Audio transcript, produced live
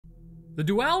The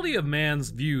duality of man's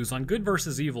views on good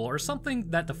versus evil are something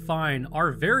that define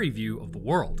our very view of the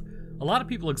world. A lot of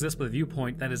people exist with a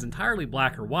viewpoint that is entirely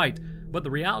black or white, but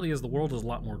the reality is the world is a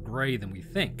lot more gray than we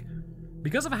think.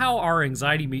 Because of how our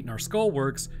anxiety meat in our skull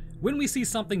works, when we see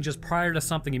something just prior to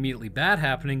something immediately bad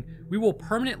happening, we will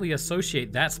permanently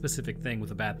associate that specific thing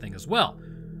with a bad thing as well.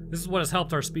 This is what has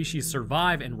helped our species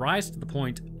survive and rise to the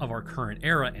point of our current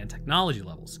era and technology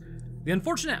levels. The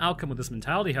unfortunate outcome with this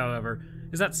mentality, however,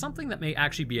 is that something that may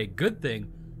actually be a good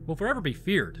thing will forever be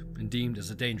feared and deemed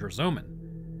as a dangerous omen.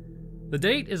 The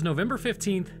date is November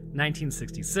 15th,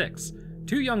 1966.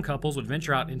 Two young couples would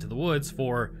venture out into the woods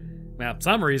for, well,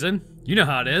 some reason, you know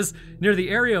how it is, near the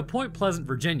area of Point Pleasant,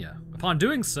 Virginia. Upon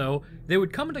doing so, they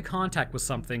would come into contact with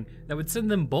something that would send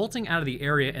them bolting out of the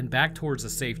area and back towards the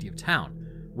safety of town.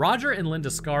 Roger and Linda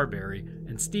Scarberry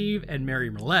and Steve and Mary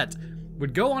Millette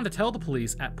would go on to tell the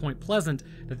police at Point Pleasant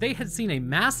that they had seen a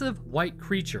massive white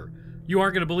creature. You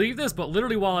aren't going to believe this, but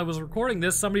literally while I was recording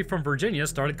this, somebody from Virginia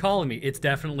started calling me. It's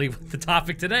definitely the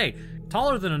topic today.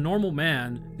 Taller than a normal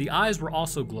man, the eyes were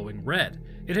also glowing red.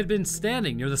 It had been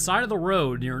standing near the side of the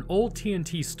road near an old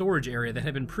TNT storage area that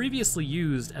had been previously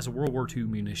used as a World War II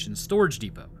munitions storage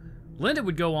depot. Linda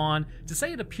would go on to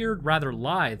say it appeared rather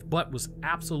lithe, but was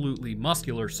absolutely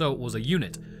muscular, so it was a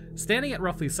unit. Standing at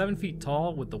roughly 7 feet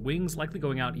tall, with the wings likely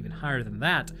going out even higher than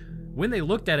that, when they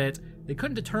looked at it, they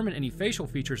couldn't determine any facial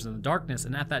features in the darkness,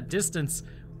 and at that distance,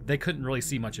 they couldn't really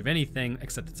see much of anything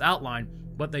except its outline,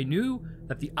 but they knew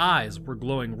that the eyes were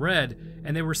glowing red,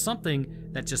 and they were something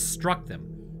that just struck them.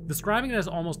 Describing it as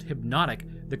almost hypnotic,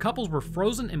 the couples were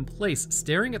frozen in place,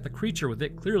 staring at the creature with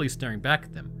it clearly staring back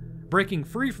at them. Breaking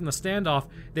free from the standoff,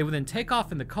 they would then take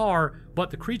off in the car, but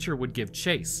the creature would give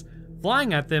chase.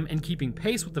 Flying at them and keeping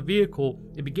pace with the vehicle,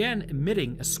 it began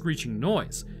emitting a screeching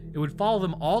noise. It would follow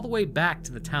them all the way back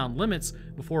to the town limits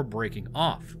before breaking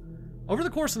off. Over the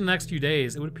course of the next few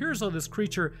days, it would appear as though this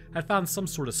creature had found some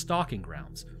sort of stalking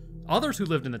grounds. Others who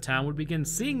lived in the town would begin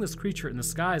seeing this creature in the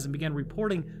skies and began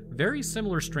reporting very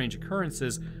similar strange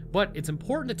occurrences, but it's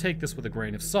important to take this with a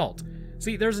grain of salt.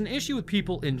 See, there's an issue with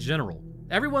people in general.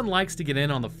 Everyone likes to get in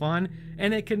on the fun,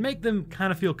 and it can make them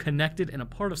kind of feel connected and a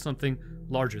part of something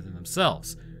larger than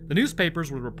themselves. The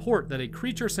newspapers would report that a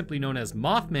creature simply known as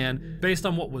Mothman, based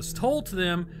on what was told to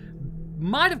them,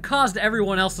 might have caused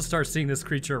everyone else to start seeing this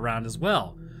creature around as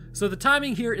well. So the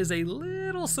timing here is a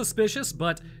little suspicious,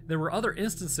 but there were other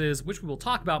instances, which we will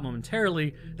talk about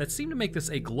momentarily, that seem to make this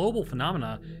a global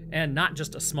phenomena and not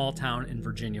just a small town in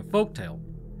Virginia folktale.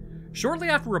 Shortly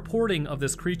after reporting of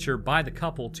this creature by the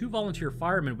couple, two volunteer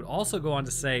firemen would also go on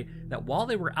to say that while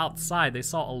they were outside, they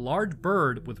saw a large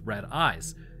bird with red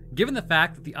eyes. Given the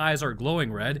fact that the eyes are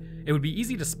glowing red, it would be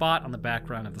easy to spot on the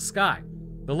background of the sky.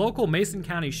 The local Mason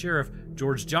County Sheriff,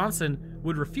 George Johnson,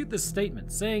 would refute this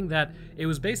statement, saying that it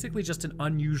was basically just an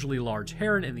unusually large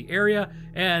heron in the area,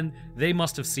 and they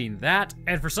must have seen that,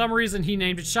 and for some reason he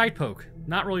named it Shitepoke.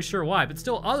 Not really sure why, but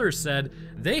still others said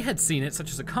they had seen it,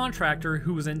 such as a contractor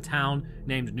who was in town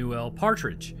named Newell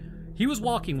Partridge. He was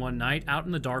walking one night out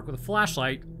in the dark with a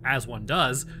flashlight, as one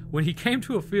does, when he came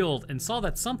to a field and saw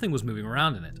that something was moving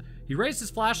around in it. He raised his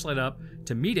flashlight up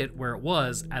to meet it where it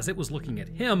was, as it was looking at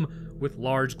him with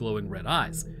large glowing red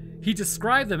eyes. He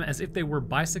described them as if they were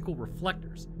bicycle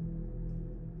reflectors.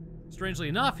 Strangely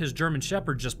enough, his German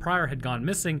Shepherd just prior had gone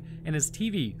missing, and his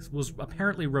TV was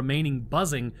apparently remaining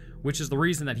buzzing, which is the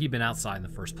reason that he'd been outside in the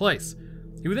first place.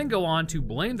 He would then go on to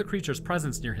blame the creature's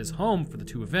presence near his home for the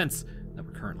two events that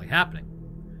were currently happening.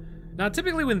 Now,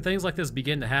 typically when things like this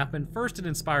begin to happen, first it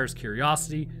inspires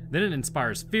curiosity, then it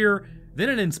inspires fear, then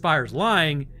it inspires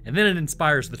lying, and then it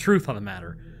inspires the truth on the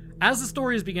matter. As the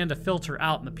stories began to filter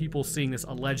out and the people seeing this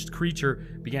alleged creature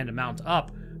began to mount up,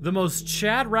 the most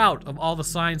Chad route of all the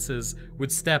sciences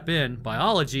would step in,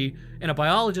 biology, and a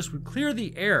biologist would clear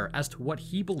the air as to what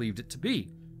he believed it to be.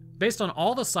 Based on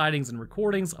all the sightings and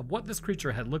recordings of what this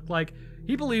creature had looked like,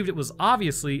 he believed it was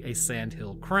obviously a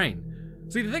sandhill crane.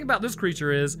 See, the thing about this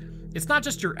creature is, it's not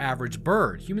just your average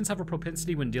bird. Humans have a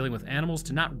propensity when dealing with animals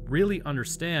to not really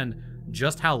understand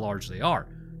just how large they are.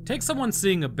 Take someone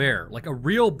seeing a bear, like a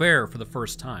real bear for the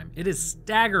first time. It is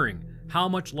staggering how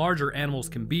much larger animals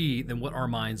can be than what our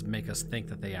minds make us think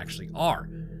that they actually are.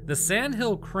 The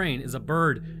sandhill crane is a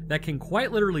bird that can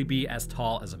quite literally be as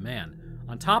tall as a man.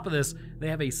 On top of this, they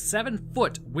have a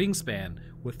 7-foot wingspan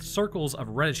with circles of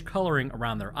reddish coloring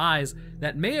around their eyes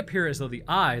that may appear as though the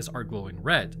eyes are glowing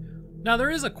red. Now,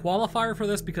 there is a qualifier for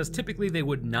this because typically they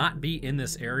would not be in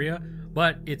this area,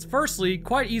 but it's firstly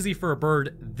quite easy for a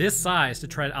bird this size to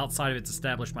tread outside of its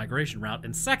established migration route,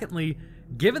 and secondly,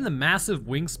 given the massive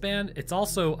wingspan, it's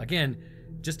also, again,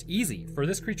 just easy for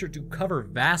this creature to cover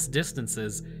vast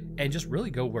distances and just really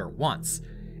go where it wants.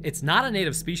 It's not a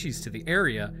native species to the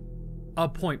area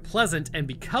of Point Pleasant, and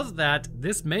because of that,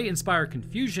 this may inspire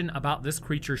confusion about this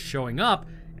creature showing up,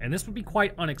 and this would be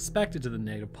quite unexpected to the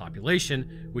native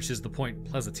population, which is the Point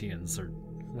Pleasantians, or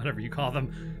whatever you call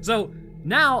them. So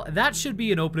now that should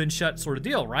be an open and shut sort of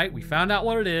deal, right? We found out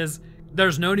what it is.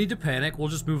 There's no need to panic. We'll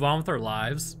just move on with our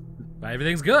lives.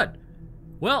 Everything's good.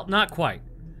 Well, not quite.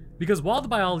 Because while the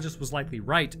biologist was likely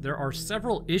right, there are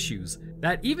several issues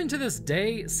that even to this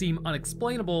day seem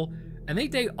unexplainable, and they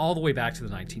date all the way back to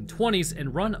the 1920s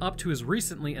and run up to as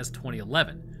recently as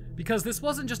 2011. Because this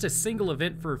wasn't just a single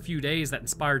event for a few days that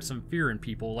inspired some fear in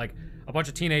people, like a bunch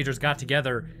of teenagers got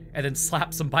together and then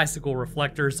slapped some bicycle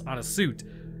reflectors on a suit.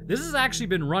 This has actually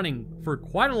been running for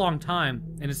quite a long time,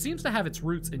 and it seems to have its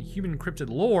roots in human cryptid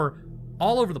lore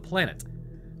all over the planet.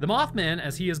 The Mothman,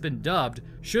 as he has been dubbed,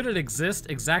 should it exist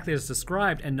exactly as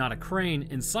described and not a crane,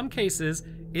 in some cases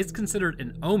it's considered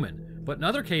an omen, but in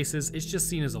other cases it's just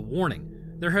seen as a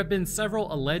warning. There have been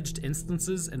several alleged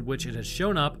instances in which it has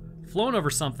shown up, flown over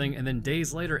something, and then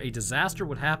days later a disaster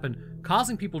would happen,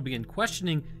 causing people to begin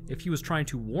questioning if he was trying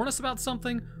to warn us about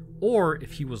something or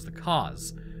if he was the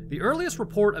cause. The earliest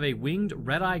report of a winged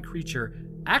red-eye creature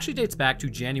actually dates back to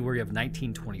January of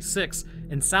 1926.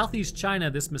 In southeast China,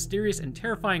 this mysterious and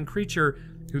terrifying creature,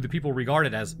 who the people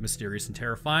regarded as mysterious and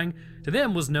terrifying, to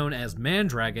them was known as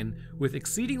Mandragon, with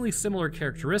exceedingly similar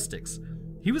characteristics.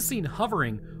 He was seen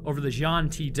hovering over the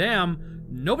Jiangti Dam.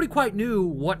 Nobody quite knew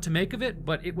what to make of it,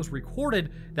 but it was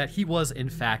recorded that he was in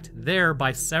fact there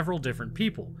by several different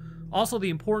people. Also, the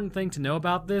important thing to know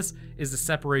about this is the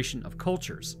separation of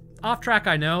cultures. Off track,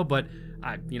 I know, but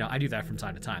I do that from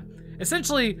time to time.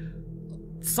 Essentially,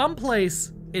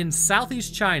 someplace in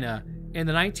southeast China in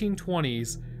the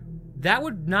 1920s, that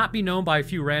would not be known by a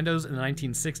few randos in the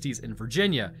 1960s in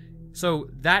Virginia. So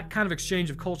that kind of exchange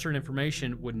of culture and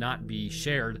information would not be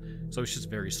shared, so it's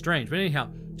just very strange. But anyhow,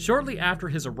 shortly after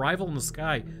his arrival in the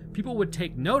sky, people would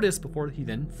take notice before he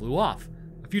then flew off.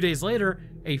 A few days later,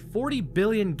 a 40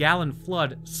 billion gallon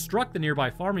flood struck the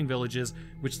nearby farming villages,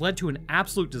 which led to an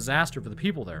absolute disaster for the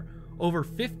people there. Over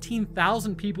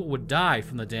 15,000 people would die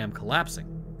from the dam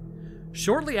collapsing.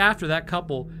 Shortly after that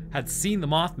couple had seen the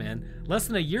Mothman, less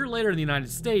than a year later in the United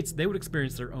States, they would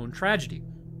experience their own tragedy.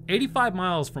 85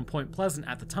 miles from Point Pleasant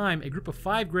at the time, a group of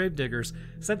 5 gravediggers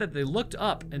said that they looked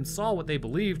up and saw what they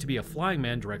believed to be a flying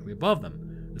man directly above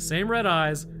them. The same red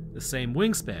eyes, the same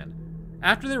wingspan.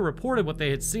 After they reported what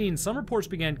they had seen, some reports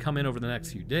began to come in over the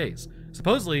next few days.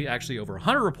 Supposedly, actually over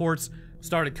 100 reports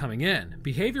started coming in.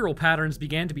 Behavioral patterns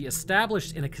began to be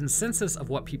established in a consensus of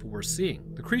what people were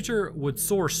seeing. The creature would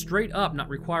soar straight up, not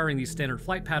requiring these standard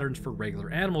flight patterns for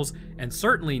regular animals, and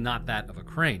certainly not that of a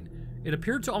crane. It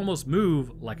appeared to almost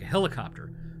move like a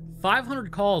helicopter.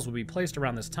 500 calls would be placed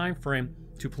around this time frame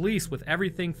to police, with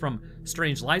everything from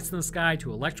strange lights in the sky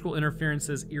to electrical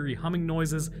interferences, eerie humming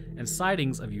noises, and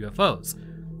sightings of UFOs.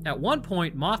 At one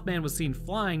point, Mothman was seen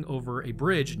flying over a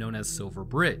bridge known as Silver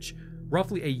Bridge.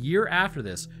 Roughly a year after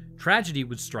this, tragedy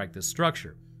would strike this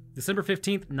structure. December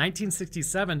 15th,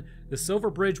 1967, the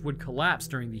Silver Bridge would collapse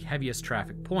during the heaviest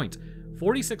traffic point.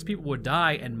 46 people would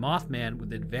die, and Mothman would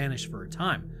then vanish for a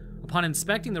time. Upon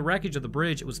inspecting the wreckage of the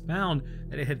bridge, it was found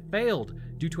that it had failed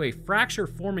due to a fracture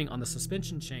forming on the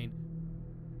suspension chain,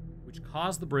 which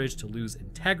caused the bridge to lose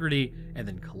integrity and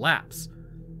then collapse.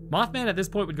 Mothman at this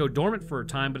point would go dormant for a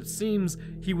time, but it seems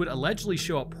he would allegedly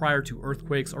show up prior to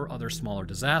earthquakes or other smaller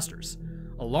disasters.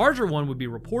 A larger one would be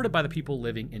reported by the people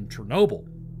living in Chernobyl.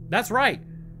 That's right,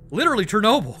 literally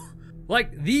Chernobyl.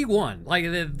 Like the one, like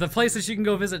the place that you can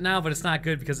go visit now, but it's not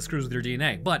good because it screws with your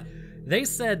DNA. But they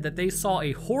said that they saw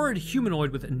a horrid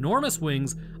humanoid with enormous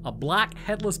wings, a black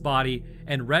headless body,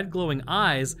 and red glowing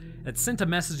eyes that sent a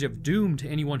message of doom to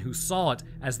anyone who saw it,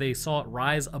 as they saw it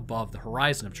rise above the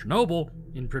horizon of Chernobyl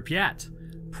in Pripyat.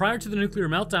 Prior to the nuclear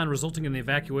meltdown resulting in the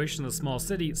evacuation of the small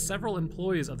city, several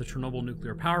employees of the Chernobyl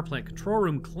nuclear power plant control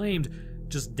room claimed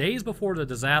just days before the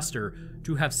disaster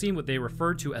to have seen what they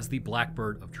referred to as the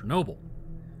Blackbird of Chernobyl.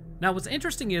 Now, what's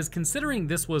interesting is, considering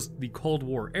this was the Cold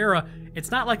War era,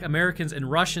 it's not like Americans and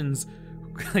Russians,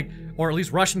 or at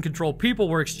least Russian-controlled people,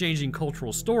 were exchanging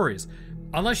cultural stories.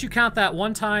 Unless you count that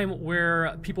one time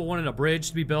where people wanted a bridge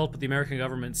to be built, but the American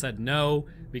government said no,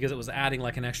 because it was adding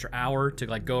like an extra hour to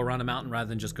like go around a mountain rather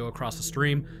than just go across a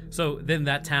stream. So then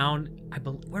that town,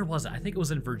 where was it? I think it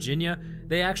was in Virginia.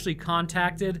 They actually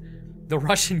contacted the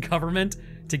Russian government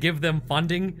to give them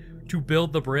funding to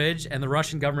build the bridge, and the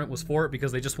Russian government was for it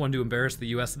because they just wanted to embarrass the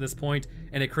US at this point,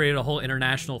 and it created a whole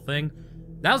international thing.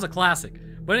 That was a classic.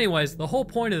 But anyways, the whole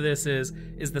point of this is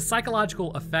the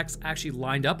psychological effects actually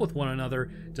lined up with one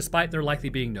another despite there likely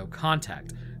being no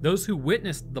contact. Those who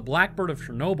witnessed the Blackbird of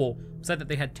Chernobyl said that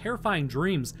they had terrifying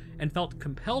dreams and felt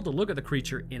compelled to look at the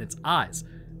creature in its eyes.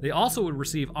 They also would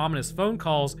receive ominous phone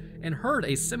calls and heard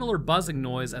a similar buzzing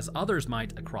noise as others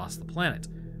might across the planet.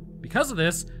 Because of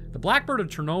this, the Blackbird of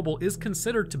Chernobyl is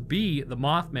considered to be the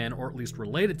Mothman, or at least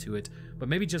related to it, but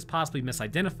maybe just possibly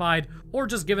misidentified, or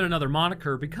just given another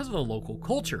moniker because of the local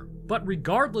culture. But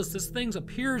regardless, this thing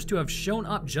appears to have shown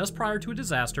up just prior to a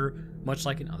disaster, much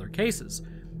like in other cases.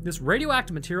 This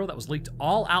radioactive material that was leaked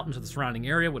all out into the surrounding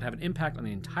area would have an impact on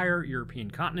the entire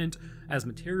European continent as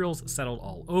materials settled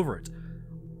all over it.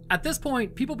 At this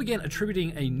point, people began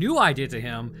attributing a new idea to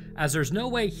him, as there's no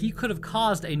way he could have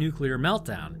caused a nuclear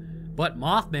meltdown. But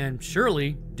Mothman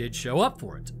surely did show up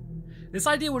for it. This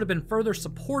idea would have been further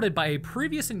supported by a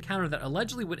previous encounter that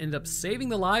allegedly would end up saving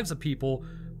the lives of people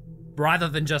rather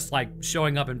than just like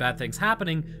showing up and bad things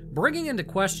happening, bringing into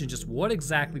question just what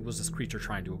exactly was this creature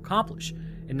trying to accomplish.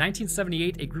 In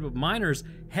 1978, a group of miners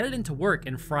headed into work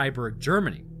in Freiburg,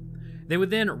 Germany. They would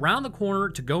then round the corner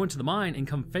to go into the mine and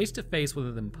come face to face with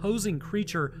an imposing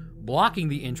creature blocking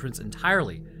the entrance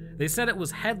entirely. They said it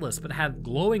was headless but had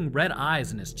glowing red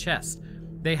eyes in his chest.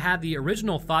 They had the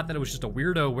original thought that it was just a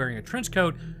weirdo wearing a trench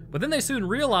coat, but then they soon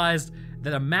realized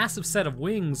that a massive set of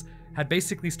wings had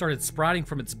basically started sprouting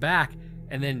from its back,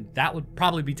 and then that would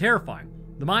probably be terrifying.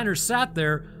 The miners sat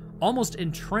there, almost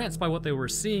entranced by what they were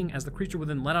seeing, as the creature would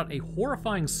then let out a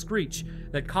horrifying screech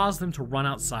that caused them to run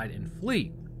outside and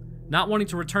flee. Not wanting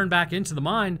to return back into the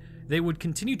mine, they would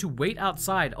continue to wait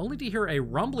outside, only to hear a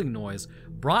rumbling noise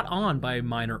brought on by a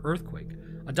minor earthquake.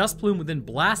 A dust plume would then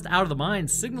blast out of the mine,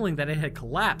 signaling that it had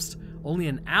collapsed only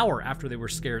an hour after they were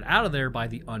scared out of there by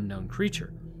the unknown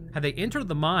creature. Had they entered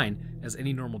the mine as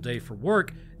any normal day for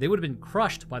work, they would have been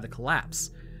crushed by the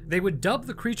collapse. They would dub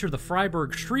the creature the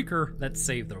Freiburg Shrieker that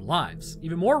saved their lives.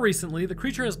 Even more recently, the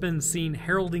creature has been seen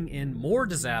heralding in more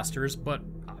disasters, but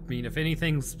I mean, if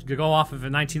anything's to go off of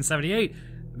in 1978,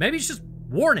 maybe it's just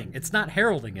warning, it's not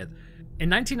heralding it. In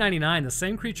 1999, the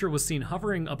same creature was seen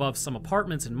hovering above some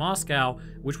apartments in Moscow,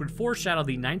 which would foreshadow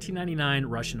the 1999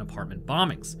 Russian apartment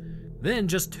bombings. Then,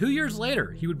 just 2 years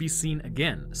later, he would be seen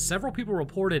again. Several people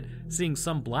reported seeing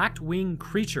some black-winged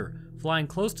creature flying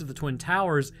close to the Twin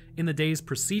Towers in the days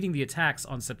preceding the attacks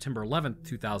on September 11,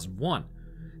 2001.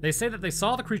 They say that they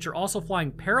saw the creature also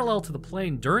flying parallel to the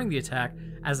plane during the attack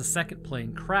as a second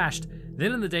plane crashed.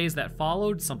 Then in the days that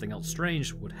followed, something else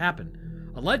strange would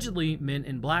happen. Allegedly, men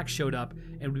in black showed up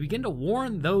and would begin to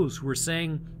warn those who were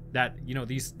saying that,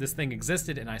 this thing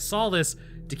existed and I saw this,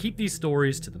 to keep these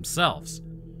stories to themselves.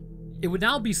 It would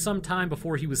now be some time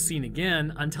before he was seen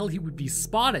again, until he would be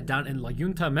spotted down in La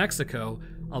Junta, Mexico.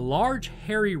 A large,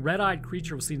 hairy, red-eyed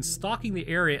creature was seen stalking the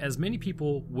area, as many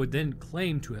people would then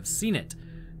claim to have seen it.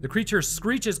 The creature's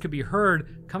screeches could be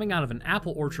heard coming out of an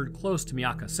apple orchard close to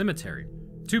Miaka Cemetery.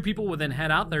 2 people would then head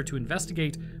out there to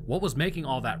investigate what was making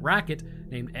all that racket,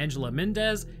 named Angela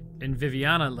Mendez and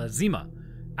Viviana Lazima.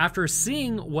 After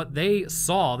seeing what they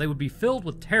saw, they would be filled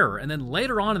with terror, and then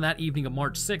later on in that evening of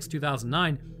March 6,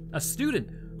 2009, a student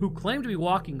who claimed to be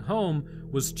walking home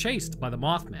was chased by the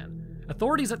Mothman.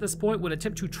 Authorities at this point would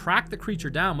attempt to track the creature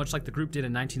down, much like the group did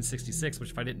in 1966,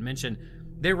 which if I didn't mention,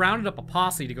 they rounded up a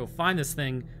posse to go find this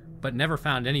thing, but never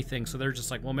found anything, so they're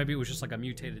just like, well, maybe it was just like a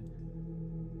mutated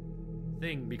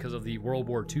thing because of the World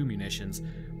War II munitions.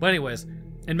 But anyways,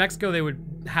 in Mexico they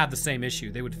would have the same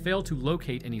issue. They would fail to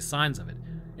locate any signs of it.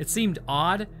 It seemed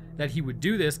odd that he would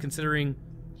do this, considering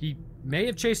he may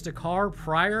have chased a car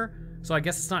prior, so I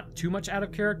guess it's not too much out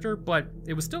of character, but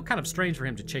it was still kind of strange for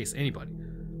him to chase anybody.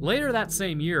 Later that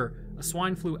same year, a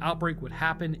swine flu outbreak would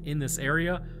happen in this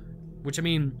area, which, I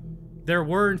mean, there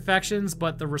were infections,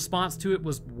 but the response to it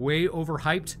was way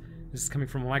overhyped. This is coming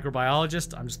from a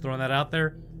microbiologist. I'm just throwing that out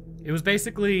there. It was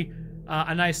basically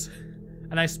a nice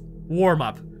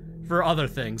warm-up for other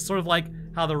things. Sort of like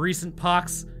how the recent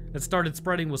pox that started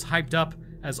spreading was hyped up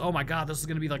as, oh my god, this is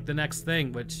going to be like the next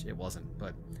thing, which it wasn't.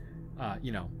 But,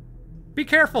 be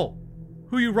careful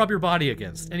who you rub your body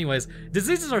against. Anyways,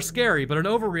 diseases are scary, but an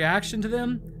overreaction to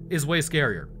them is way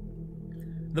scarier.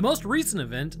 The most recent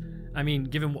event, I mean,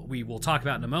 given what we will talk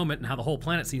about in a moment and how the whole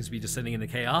planet seems to be descending into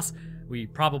chaos, we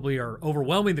probably are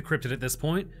overwhelming the cryptid at this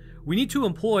point. We need to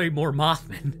employ more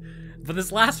Mothmen. But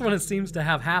this last one, it seems to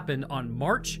have happened on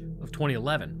March of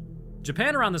 2011.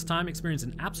 Japan around this time experienced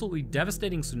an absolutely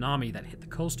devastating tsunami that hit the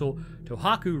coastal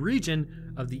Tohoku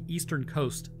region of the eastern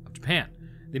coast of Japan.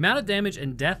 The amount of damage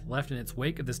and death left in its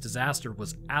wake of this disaster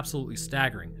was absolutely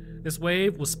staggering. This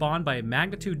wave was spawned by a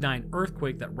magnitude 9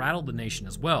 earthquake that rattled the nation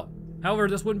as well. However,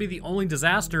 this wouldn't be the only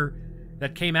disaster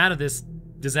that came out of this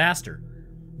disaster.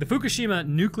 The Fukushima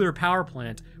nuclear power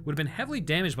plant would have been heavily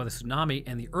damaged by the tsunami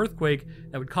and the earthquake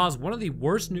that would cause one of the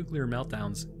worst nuclear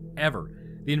meltdowns ever.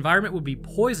 The environment would be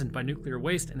poisoned by nuclear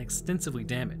waste and extensively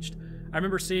damaged. I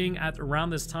remember seeing at around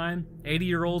this time,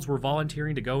 80-year-olds were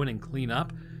volunteering to go in and clean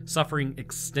up, suffering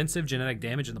extensive genetic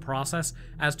damage in the process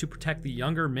as to protect the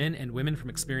younger men and women from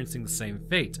experiencing the same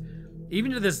fate.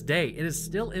 Even to this day, it is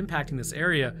still impacting this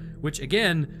area, which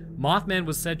again, Mothman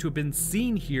was said to have been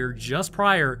seen here just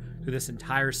prior to this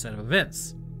entire set of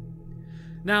events.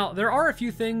 Now, there are a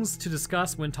few things to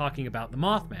discuss when talking about the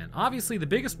Mothman. Obviously, the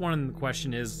biggest one in the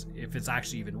question is if it's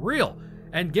actually even real.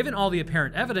 And given all the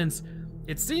apparent evidence,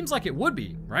 it seems like it would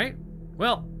be, right?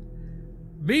 Well,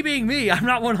 me being me, I'm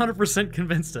not 100%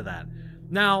 convinced of that.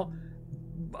 Now,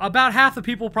 about half the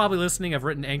people probably listening have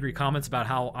written angry comments about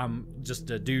how I'm just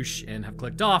a douche and have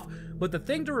clicked off, but the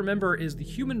thing to remember is the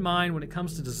human mind when it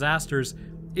comes to disasters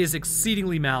is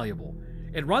exceedingly malleable.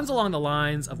 It runs along the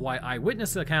lines of why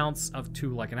eyewitness accounts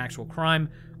to like an actual crime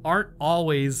aren't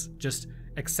always just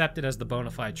accepted as the bona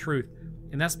fide truth.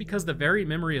 And that's because the very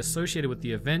memory associated with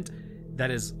the event that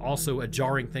is also a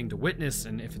jarring thing to witness,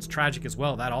 and if it's tragic as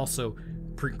well, that also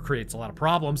creates a lot of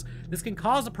problems. This can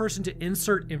cause a person to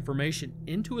insert information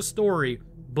into a story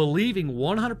believing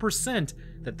 100%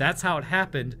 that that's how it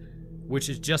happened,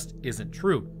 which just isn't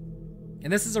true.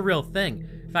 And this is a real thing.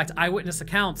 In fact, eyewitness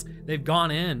accounts, they've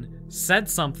gone in, said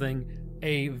something,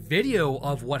 a video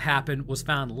of what happened was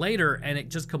found later, and it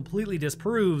just completely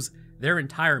disproves their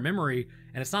entire memory.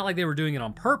 And it's not like they were doing it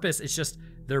on purpose, it's just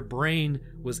their brain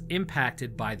was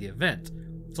impacted by the event.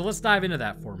 So let's dive into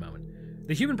that for a moment.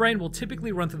 The human brain will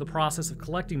typically run through the process of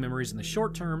collecting memories in the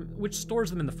short term, which stores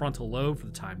them in the frontal lobe for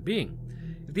the time being.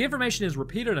 If the information is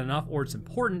repeated enough or it's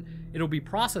important, it'll be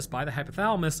processed by the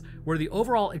hypothalamus, where the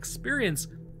overall experience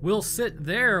will sit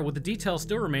there with the details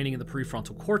still remaining in the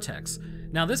prefrontal cortex.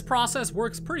 Now, this process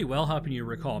works pretty well, helping you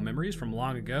recall memories from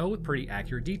long ago with pretty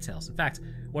accurate details. In fact,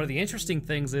 one of the interesting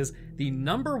things is the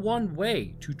number one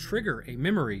way to trigger a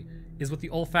memory is with the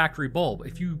olfactory bulb.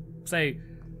 If you say,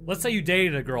 let's say you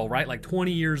dated a girl, right, like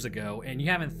 20 years ago, and you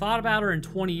haven't thought about her in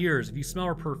 20 years, if you smell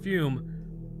her perfume,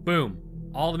 boom,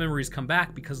 all the memories come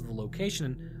back because of the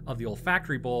location of the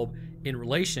olfactory bulb in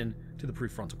relation to the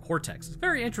prefrontal cortex. It's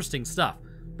very interesting stuff.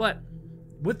 But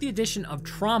with the addition of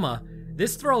trauma,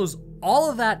 this throws all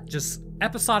of that just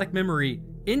episodic memory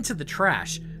into the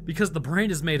trash because the brain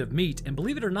is made of meat, and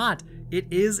believe it or not, it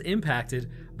is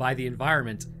impacted by the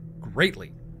environment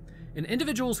greatly. In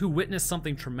individuals who witness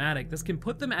something traumatic, this can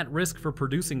put them at risk for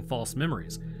producing false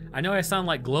memories. I know I sound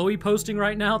like glowy posting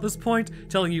right now at this point,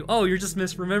 telling you, oh, you're just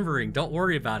misremembering, don't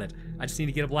worry about it, I just need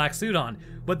to get a black suit on.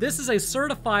 But this is a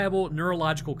certifiable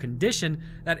neurological condition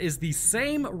that is the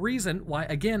same reason why,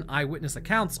 again, eyewitness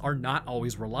accounts are not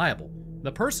always reliable.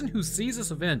 The person who sees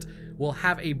this event will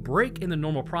have a break in the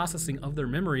normal processing of their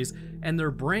memories, and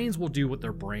their brains will do what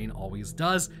their brain always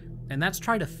does, and that's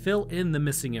try to fill in the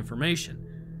missing information.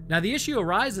 Now, the issue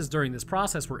arises during this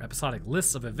process where episodic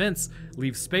lists of events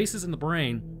leave spaces in the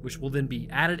brain, which will then be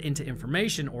added into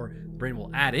information, or the brain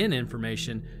will add in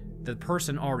information that the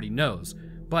person already knows,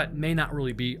 but may not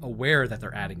really be aware that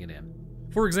they're adding it in.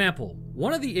 For example,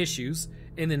 one of the issues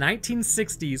in the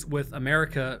 1960s with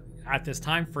America at this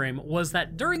time frame was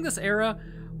that during this era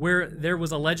where there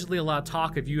was allegedly a lot of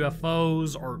talk of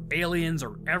UFOs or aliens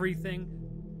or everything,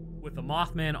 with the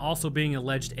Mothman also being an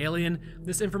alleged alien,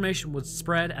 this information was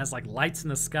spread as like lights in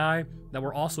the sky that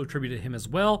were also attributed to him as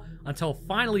well, until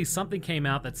finally something came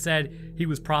out that said he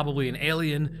was probably an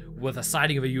alien with a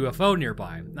sighting of a UFO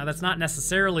nearby. Now, that's not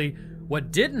necessarily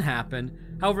what didn't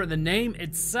happen. However, the name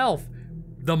itself,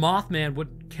 the Mothman,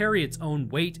 would carry its own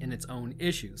weight and its own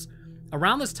issues.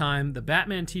 Around this time, the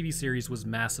Batman TV series was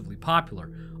massively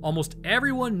popular. Almost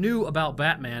everyone knew about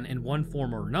Batman in one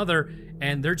form or another,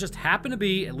 and there just happened to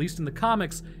be, at least in the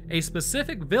comics, a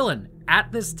specific villain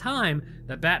at this time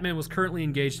that Batman was currently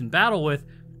engaged in battle with,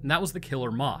 and that was the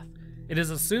Killer Moth. It is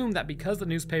assumed that because the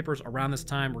newspapers around this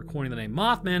time were coining the name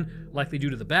Mothman, likely due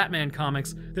to the Batman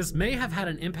comics, this may have had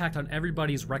an impact on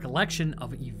everybody's recollection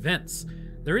of events.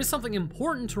 There is something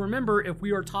important to remember if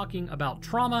we are talking about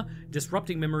trauma,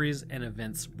 disrupting memories, and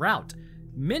events route.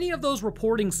 Many of those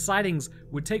reporting sightings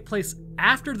would take place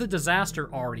after the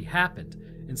disaster already happened.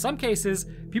 In some cases,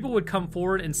 people would come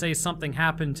forward and say something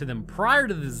happened to them prior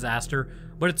to the disaster,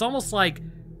 but it's almost like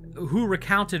who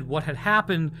recounted what had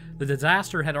happened, the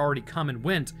disaster had already come and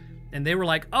went, and they were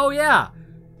like, oh yeah,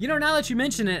 you know, now that you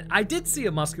mention it, I did see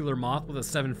a muscular moth with a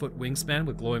 7-foot wingspan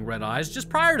with glowing red eyes just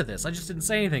prior to this. I just didn't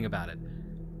say anything about it.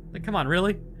 Like, come on,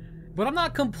 really? But I'm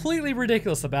not completely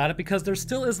ridiculous about it, because there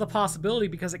still is the possibility,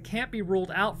 because it can't be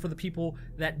ruled out for the people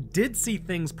that did see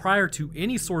things prior to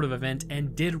any sort of event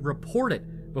and did report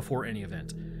it before any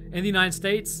event. In the United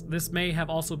States, this may have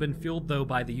also been fueled, though,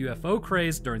 by the UFO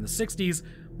craze during the 60s,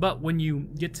 but when you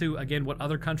get to, again, what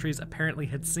other countries apparently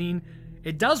had seen,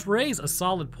 it does raise a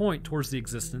solid point towards the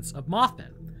existence of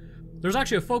Mothman. There's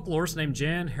actually a folklorist named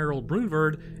Jan Harold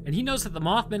Brunverd, and he notes that the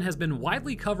Mothman has been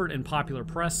widely covered in popular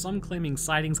press, some claiming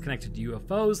sightings connected to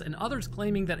UFOs, and others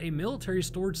claiming that a military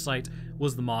storage site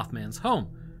was the Mothman's home.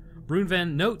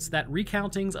 Brunvand notes that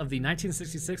recountings of the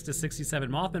 1966-67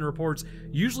 Mothman reports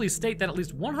usually state that at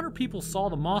least 100 people saw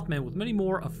the Mothman, with many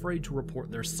more afraid to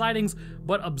report their sightings,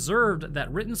 but observed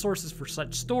that written sources for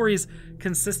such stories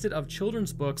consisted of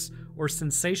children's books or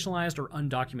sensationalized or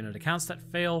undocumented accounts that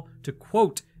fail to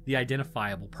quote the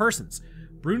identifiable persons.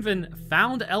 Brunvand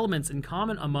found elements in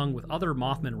common among with other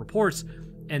Mothman reports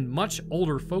and much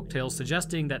older folktales,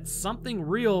 suggesting that something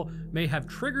real may have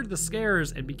triggered the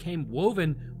scares and became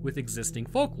woven with existing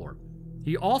folklore.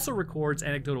 He also records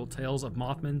anecdotal tales of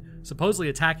Mothman supposedly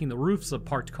attacking the roofs of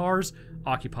parked cars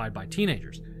occupied by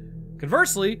teenagers.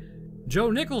 Conversely, Joe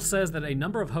Nichols says that a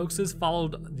number of hoaxes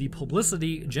followed the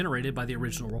publicity generated by the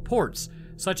original reports,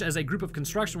 such as a group of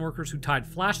construction workers who tied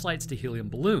flashlights to helium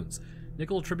balloons.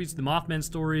 Nichols attributes the Mothman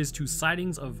stories to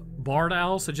sightings of barred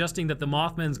owls, suggesting that the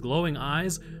Mothman's glowing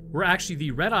eyes were actually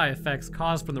the red eye effects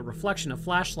caused from the reflection of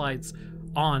flashlights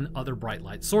on other bright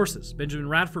light sources. Benjamin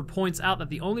Radford points out that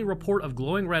the only report of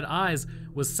glowing red eyes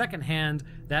was secondhand,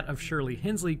 that of Shirley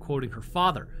Hensley quoting her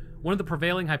father. One of the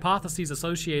prevailing hypotheses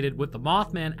associated with the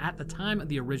Mothman at the time of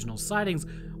the original sightings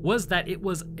was that it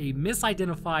was a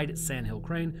misidentified sandhill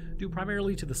crane, due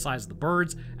primarily to the size of the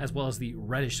birds, as well as the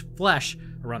reddish flesh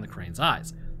around the crane's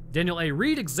eyes. Daniel A.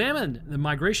 Reed examined the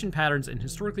migration patterns in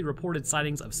historically reported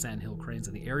sightings of sandhill cranes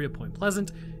in the area of Point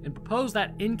Pleasant, and proposed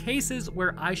that in cases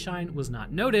where eyeshine was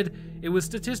not noted, it was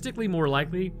statistically more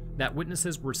likely that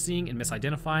witnesses were seeing and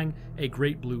misidentifying a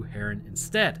great blue heron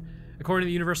instead. According to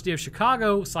the University of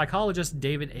Chicago psychologist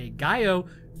David A. Gaio,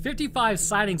 55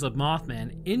 sightings of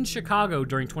Mothman in Chicago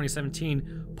during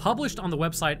 2017, published on the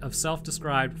website of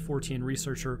self-described Fortean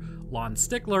researcher Lon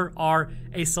Stickler, are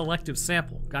a selective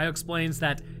sample. Gaio explains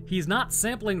that he's not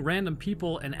sampling random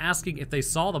people and asking if they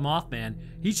saw the Mothman,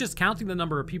 he's just counting the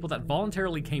number of people that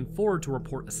voluntarily came forward to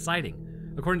report a sighting.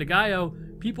 According to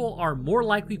Gaio, people are more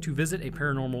likely to visit a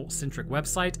paranormal-centric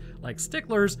website like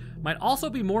Stickler's, might also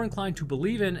be more inclined to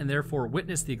believe in and therefore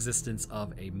witness the existence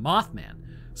of a Mothman.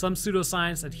 Some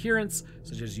pseudoscience adherents,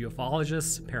 such as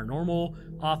ufologists, paranormal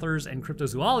authors, and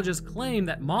cryptozoologists, claim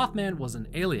that Mothman was an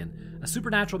alien, a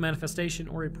supernatural manifestation,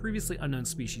 or a previously unknown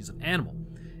species of animal.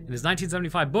 In his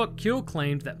 1975 book, Keel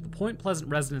claimed that the Point Pleasant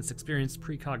residents experienced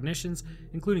precognitions,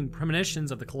 including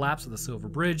premonitions of the collapse of the Silver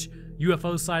Bridge,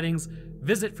 UFO sightings,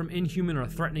 visit from inhuman or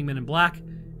threatening men in black,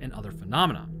 and other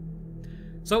phenomena.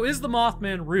 So is the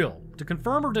Mothman real? To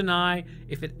confirm or deny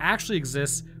if it actually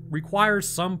exists requires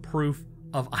some proof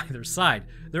of either side.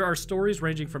 There are stories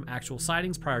ranging from actual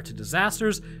sightings prior to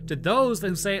disasters to those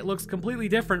who say it looks completely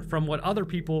different from what other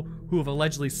people who have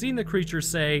allegedly seen the creature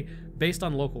say, based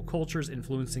on local cultures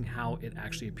influencing how it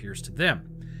actually appears to them.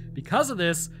 Because of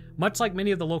this, much like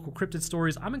many of the local cryptid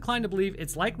stories, I'm inclined to believe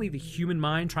it's likely the human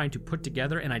mind trying to put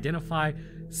together and identify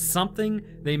something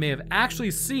they may have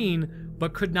actually seen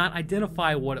but could not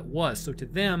identify what it was. So to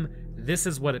them, this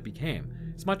is what it became.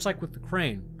 It's much like with the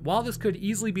crane. While this could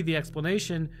easily be the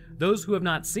explanation, those who have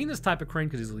not seen this type of crane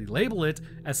could easily label it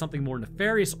as something more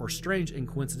nefarious or strange, and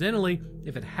coincidentally,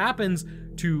 if it happens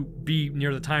to be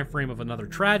near the time frame of another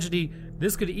tragedy,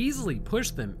 this could easily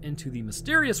push them into the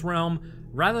mysterious realm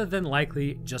rather than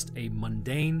likely just a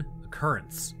mundane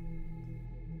occurrence.